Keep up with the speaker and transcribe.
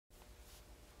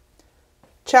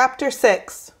Chapter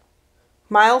 6.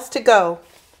 Miles to Go,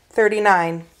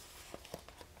 39.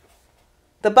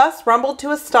 The bus rumbled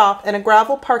to a stop in a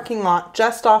gravel parking lot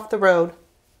just off the road.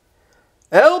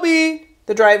 "Elby,"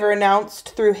 the driver announced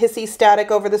through hissy static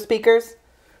over the speakers.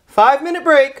 5-minute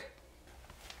break.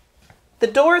 The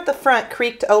door at the front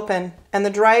creaked open, and the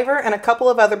driver and a couple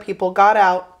of other people got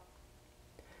out.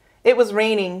 It was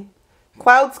raining.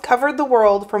 Clouds covered the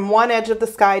world from one edge of the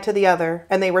sky to the other,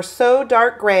 and they were so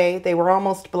dark gray they were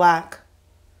almost black.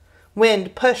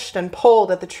 Wind pushed and pulled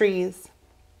at the trees.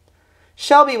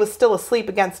 Shelby was still asleep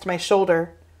against my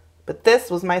shoulder, but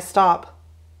this was my stop,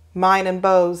 mine and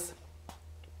Beau's.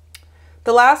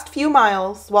 The last few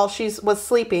miles, while she was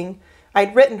sleeping,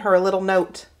 I'd written her a little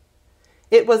note.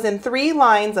 It was in 3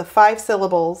 lines of 5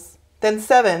 syllables, then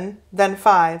 7, then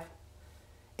 5.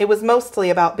 It was mostly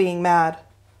about being mad.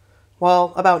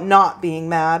 Well, about not being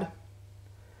mad.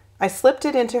 I slipped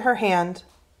it into her hand.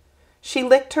 She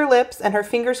licked her lips and her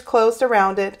fingers closed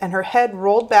around it, and her head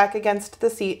rolled back against the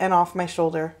seat and off my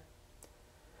shoulder.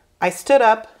 I stood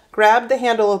up, grabbed the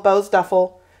handle of Beau's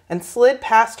duffel, and slid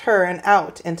past her and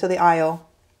out into the aisle.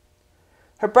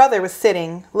 Her brother was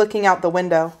sitting, looking out the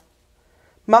window.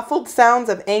 Muffled sounds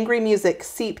of angry music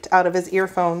seeped out of his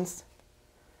earphones.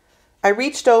 I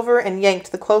reached over and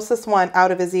yanked the closest one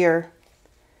out of his ear.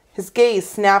 His gaze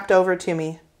snapped over to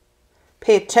me.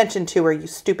 "Pay attention to her, you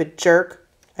stupid jerk,"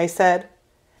 I said.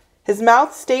 His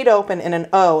mouth stayed open in an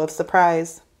O of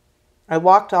surprise. I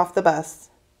walked off the bus.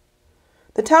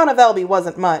 The town of Elby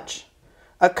wasn't much.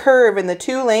 A curve in the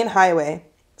 2-lane highway,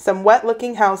 some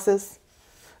wet-looking houses,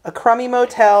 a crummy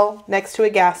motel next to a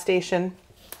gas station.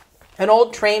 An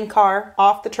old train car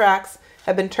off the tracks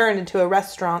had been turned into a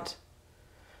restaurant.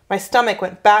 My stomach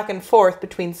went back and forth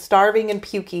between starving and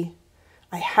pukey.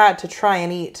 I had to try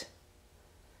and eat.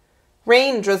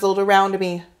 Rain drizzled around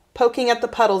me, poking at the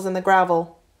puddles in the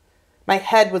gravel. My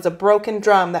head was a broken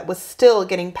drum that was still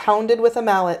getting pounded with a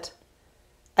mallet.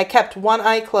 I kept one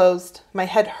eye closed. My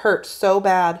head hurt so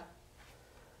bad.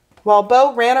 While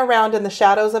Beau ran around in the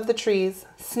shadows of the trees,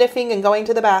 sniffing and going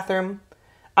to the bathroom,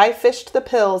 I fished the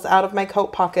pills out of my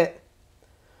coat pocket.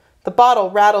 The bottle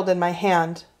rattled in my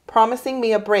hand, promising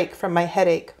me a break from my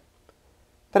headache.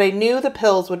 But I knew the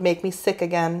pills would make me sick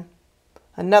again.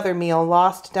 Another meal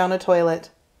lost down a toilet.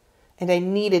 And I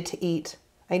needed to eat.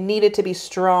 I needed to be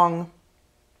strong.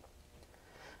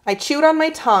 I chewed on my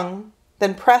tongue,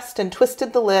 then pressed and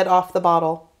twisted the lid off the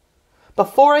bottle.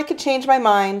 Before I could change my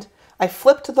mind, I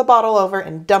flipped the bottle over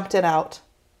and dumped it out.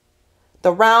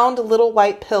 The round little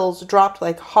white pills dropped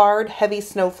like hard, heavy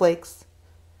snowflakes.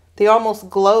 They almost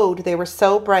glowed, they were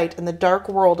so bright in the dark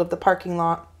world of the parking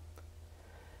lot.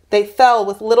 They fell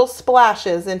with little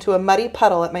splashes into a muddy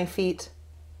puddle at my feet.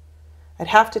 I'd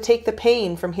have to take the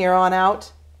pain from here on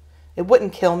out. It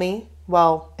wouldn't kill me.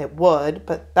 Well, it would,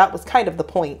 but that was kind of the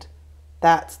point.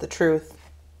 That's the truth.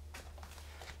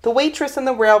 The waitress in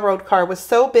the railroad car was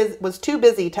too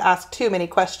busy to ask too many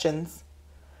questions.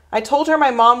 I told her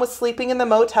my mom was sleeping in the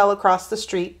motel across the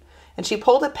street, and she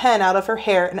pulled a pen out of her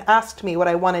hair and asked me what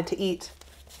I wanted to eat.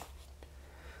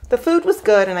 The food was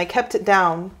good, and I kept it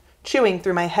down, chewing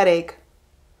through my headache.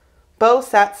 Beau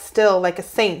sat still like a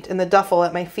saint in the duffel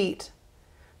at my feet.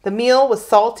 The meal was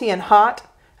salty and hot,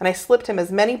 and I slipped him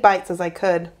as many bites as I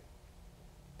could.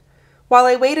 While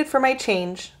I waited for my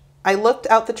change, I looked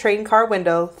out the train car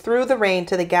window through the rain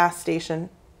to the gas station.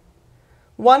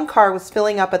 One car was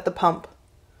filling up at the pump.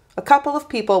 A couple of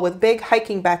people with big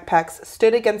hiking backpacks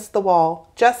stood against the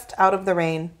wall, just out of the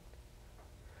rain.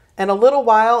 In a little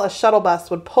while, a shuttle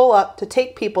bus would pull up to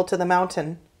take people to the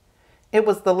mountain. It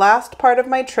was the last part of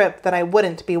my trip that I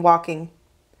wouldn't be walking.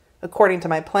 According to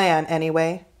my plan,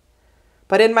 anyway.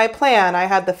 But in my plan, I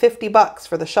had the $50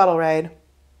 for the shuttle ride.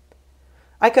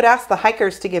 I could ask the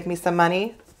hikers to give me some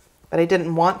money, but I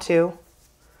didn't want to.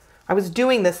 I was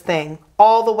doing this thing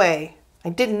all the way. I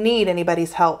didn't need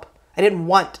anybody's help. I didn't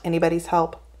want anybody's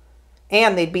help.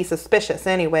 And they'd be suspicious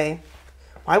anyway.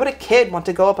 Why would a kid want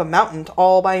to go up a mountain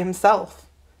all by himself?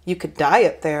 You could die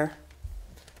up there.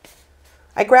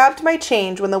 I grabbed my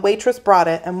change when the waitress brought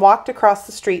it and walked across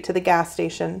the street to the gas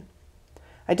station.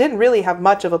 I didn't really have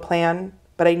much of a plan,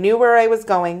 but I knew where I was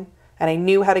going, and I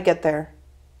knew how to get there.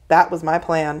 That was my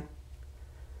plan.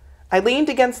 I leaned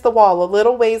against the wall a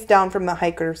little ways down from the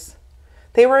hikers.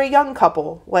 They were a young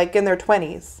couple, like in their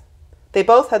 20s. They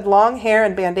both had long hair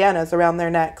and bandanas around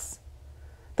their necks.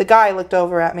 The guy looked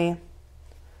over at me.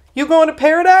 "You going to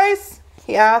Paradise?"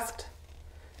 he asked.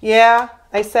 "Yeah,"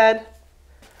 I said.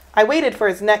 I waited for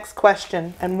his next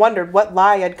question and wondered what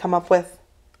lie I'd come up with.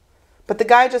 But the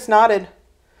guy just nodded.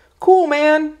 "Cool,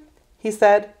 man," he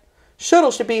said.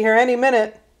 "Shuttle should be here any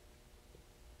minute."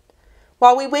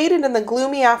 While we waited in the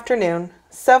gloomy afternoon,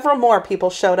 several more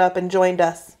people showed up and joined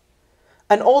us.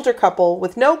 An older couple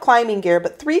with no climbing gear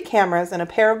but 3 cameras and a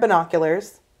pair of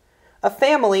binoculars. A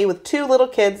family with 2 little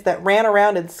kids that ran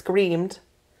around and screamed.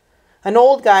 An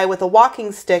old guy with a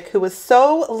walking stick who was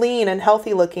so lean and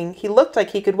healthy looking he looked like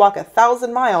he could walk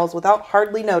 1,000 miles without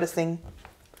hardly noticing.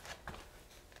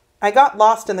 I got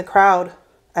lost in the crowd.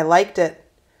 I liked it.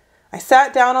 I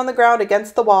sat down on the ground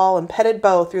against the wall and petted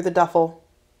Bo through the duffel.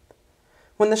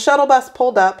 When the shuttle bus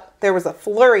pulled up, there was a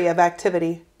flurry of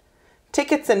activity.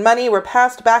 Tickets and money were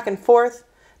passed back and forth.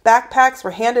 Backpacks were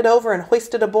handed over and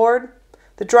hoisted aboard.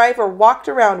 The driver walked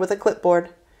around with a clipboard.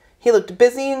 He looked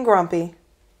busy and grumpy.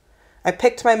 I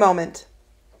picked my moment.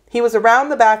 He was around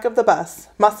the back of the bus,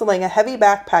 muscling a heavy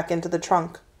backpack into the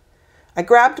trunk. I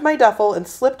grabbed my duffel and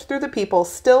slipped through the people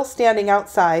still standing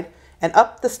outside and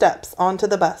up the steps onto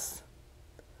the bus.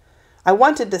 I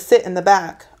wanted to sit in the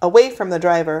back, away from the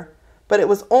driver, but it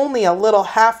was only a little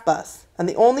half bus, and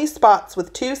the only spots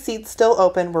with 2 seats still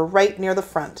open were right near the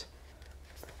front.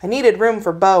 I needed room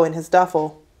for Bo in his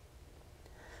duffel.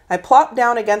 I plopped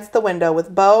down against the window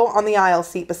with Bo on the aisle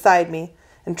seat beside me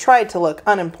and tried to look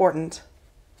unimportant.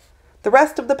 The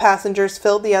rest of the passengers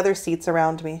filled the other seats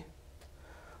around me.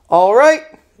 "All right,"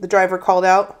 the driver called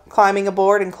out, climbing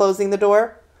aboard and closing the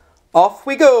door. "Off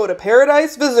we go to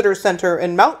Paradise Visitor Center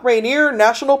in Mount Rainier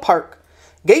National Park.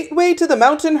 Gateway to the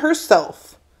mountain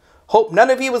herself. Hope none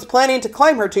of you was planning to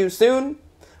climb her too soon.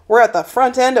 We're at the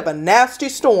front end of a nasty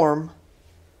storm."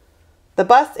 The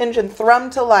bus engine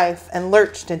thrummed to life and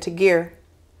lurched into gear.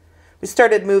 We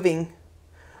started moving.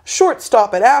 "Short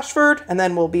stop at Ashford, and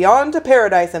then we'll be on to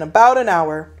Paradise in about an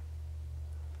hour."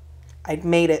 I'd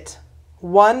made it.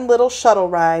 One little shuttle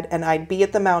ride, and I'd be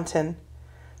at the mountain.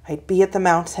 I'd be at the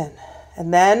mountain.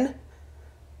 And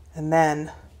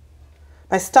then...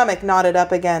 My stomach knotted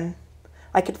up again.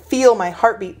 I could feel my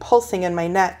heartbeat pulsing in my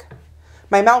neck.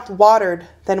 My mouth watered,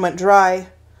 then went dry.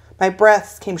 My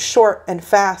breaths came short and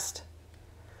fast.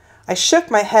 I shook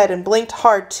my head and blinked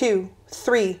hard 2,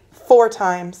 3, 4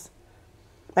 times.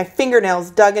 My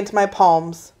fingernails dug into my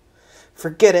palms.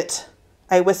 "Forget it,"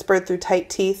 I whispered through tight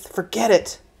teeth. "Forget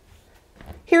it."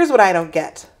 Here's what I don't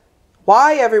get.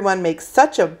 Why everyone makes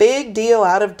such a big deal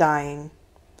out of dying.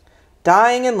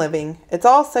 Dying and living, it's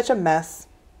all such a mess.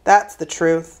 That's the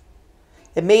truth.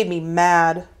 It made me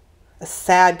mad, a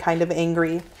sad kind of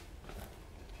angry.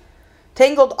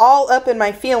 Tangled all up in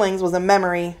my feelings was a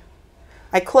memory.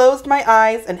 I closed my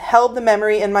eyes and held the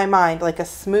memory in my mind like a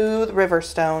smooth river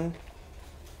stone.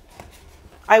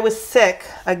 I was sick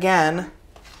again.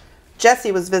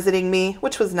 Jessie was visiting me,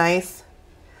 which was nice.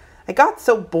 I got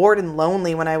so bored and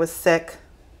lonely when I was sick.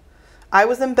 I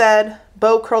was in bed,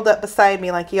 Bo curled up beside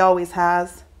me like he always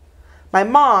has. My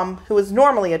mom, who was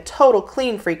normally a total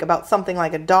clean freak about something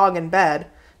like a dog in bed,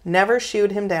 never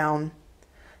shooed him down.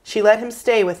 She let him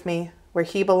stay with me, where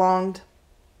he belonged.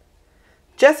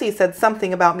 Jessie said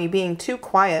something about me being too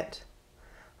quiet.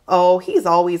 "Oh, he's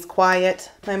always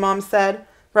quiet," my mom said,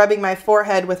 rubbing my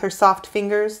forehead with her soft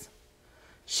fingers.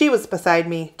 She was beside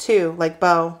me, too, like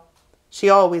Bo. She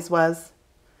always was.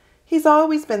 "He's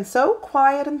always been so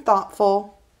quiet and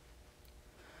thoughtful."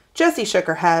 Jessie shook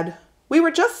her head. We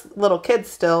were just little kids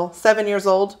still, 7 years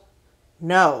old.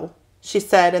 "No," she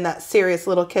said in that serious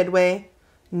little kid way.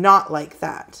 "Not like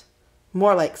that.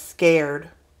 More like scared.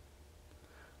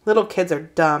 Little kids are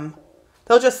dumb.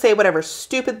 They'll just say whatever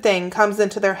stupid thing comes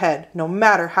into their head, no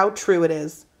matter how true it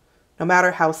is. No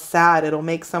matter how sad it'll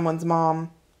make someone's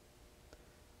mom."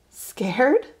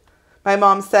 "Scared?" my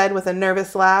mom said with a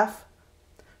nervous laugh.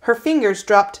 Her fingers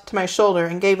dropped to my shoulder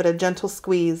and gave it a gentle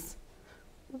squeeze.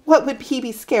 "What would he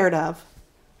be scared of?"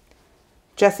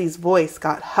 Jessie's voice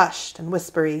got hushed and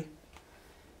whispery.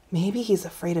 "Maybe he's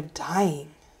afraid of dying,"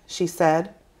 she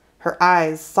said, her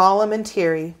eyes solemn and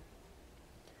teary.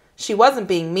 She wasn't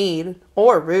being mean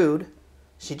or rude.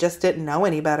 She just didn't know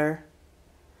any better.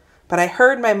 But I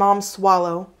heard my mom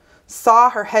swallow, saw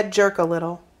her head jerk a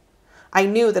little. I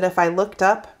knew that if I looked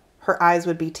up, her eyes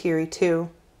would be teary too.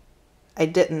 I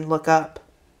didn't look up.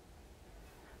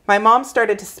 My mom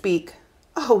started to speak.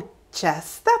 "Oh,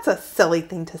 Jess, that's a silly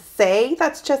thing to say.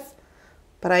 That's just..."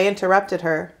 But I interrupted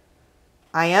her.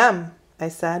 "I am," I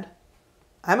said.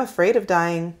 "I'm afraid of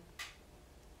dying."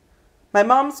 My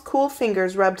mom's cool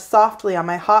fingers rubbed softly on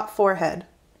my hot forehead.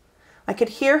 I could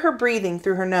hear her breathing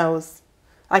through her nose.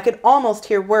 I could almost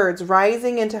hear words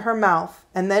rising into her mouth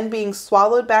and then being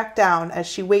swallowed back down as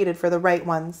she waited for the right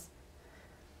ones.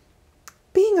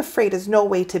 "Being afraid is no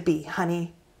way to be,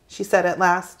 honey," she said at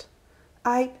last.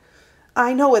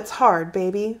 I know it's hard,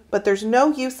 baby, but there's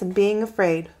no use in being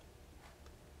afraid."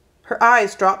 Her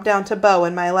eyes dropped down to Bo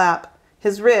in my lap.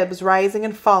 his ribs rising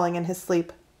and falling in his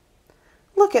sleep.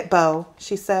 "Look at Bo,"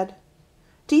 she said.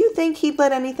 "Do you think he'd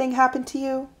let anything happen to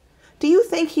you? Do you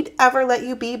think he'd ever let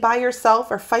you be by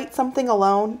yourself or fight something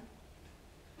alone?"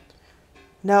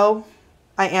 "No,"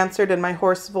 I answered in my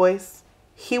hoarse voice.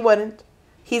 "He wouldn't.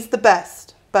 He's the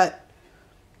best. But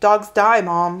dogs die,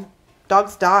 Mom.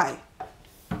 Dogs die."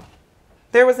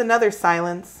 There was another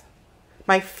silence.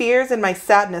 My fears and my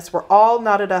sadness were all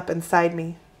knotted up inside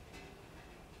me.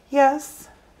 "Yes,"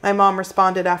 my mom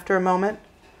responded after a moment.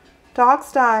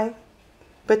 "Dogs die.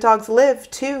 But dogs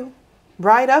live, too.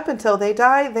 Right up until they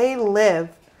die, they live.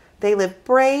 They live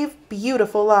brave,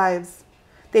 beautiful lives.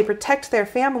 They protect their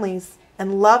families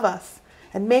and love us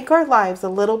and make our lives a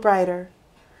little brighter.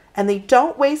 And they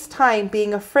don't waste time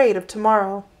being afraid of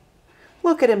tomorrow.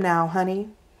 Look at him now, honey."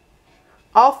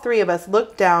 All three of us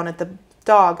looked down at the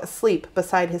dog asleep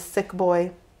beside his sick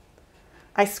boy.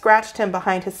 I scratched him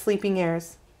behind his sleeping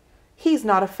ears. "He's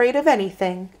not afraid of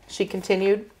anything," she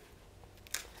continued.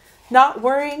 "Not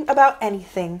worrying about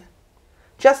anything.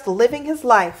 Just living his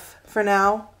life for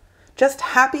now. Just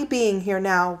happy being here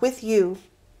now with you.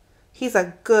 He's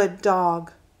a good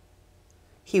dog."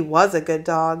 He was a good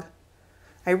dog.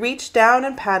 I reached down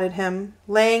and patted him,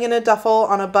 laying in a duffel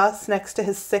on a bus next to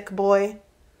his sick boy.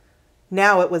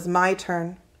 Now it was my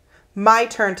turn. My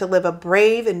turn to live a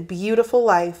brave and beautiful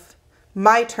life.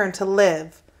 My turn to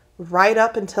live right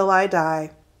up until I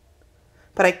die.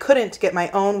 But I couldn't get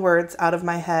my own words out of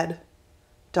my head.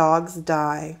 Dogs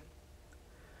die.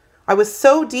 I was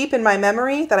so deep in my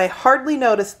memory that I hardly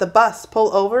noticed the bus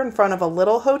pull over in front of a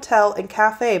little hotel and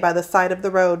cafe by the side of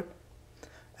the road.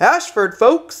 "Ashford,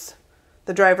 folks,"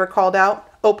 the driver called out,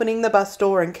 opening the bus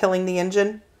door and killing the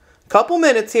engine. "Couple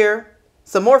minutes here.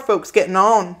 Some more folks getting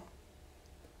on."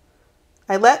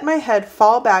 I let my head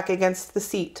fall back against the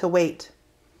seat to wait.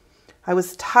 I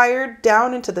was tired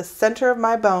down into the center of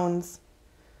my bones.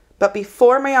 But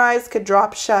before my eyes could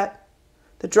drop shut,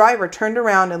 the driver turned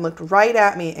around and looked right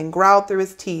at me and growled through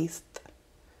his teeth.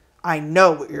 "I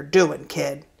know what you're doing,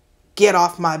 kid. Get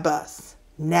off my bus.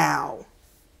 Now."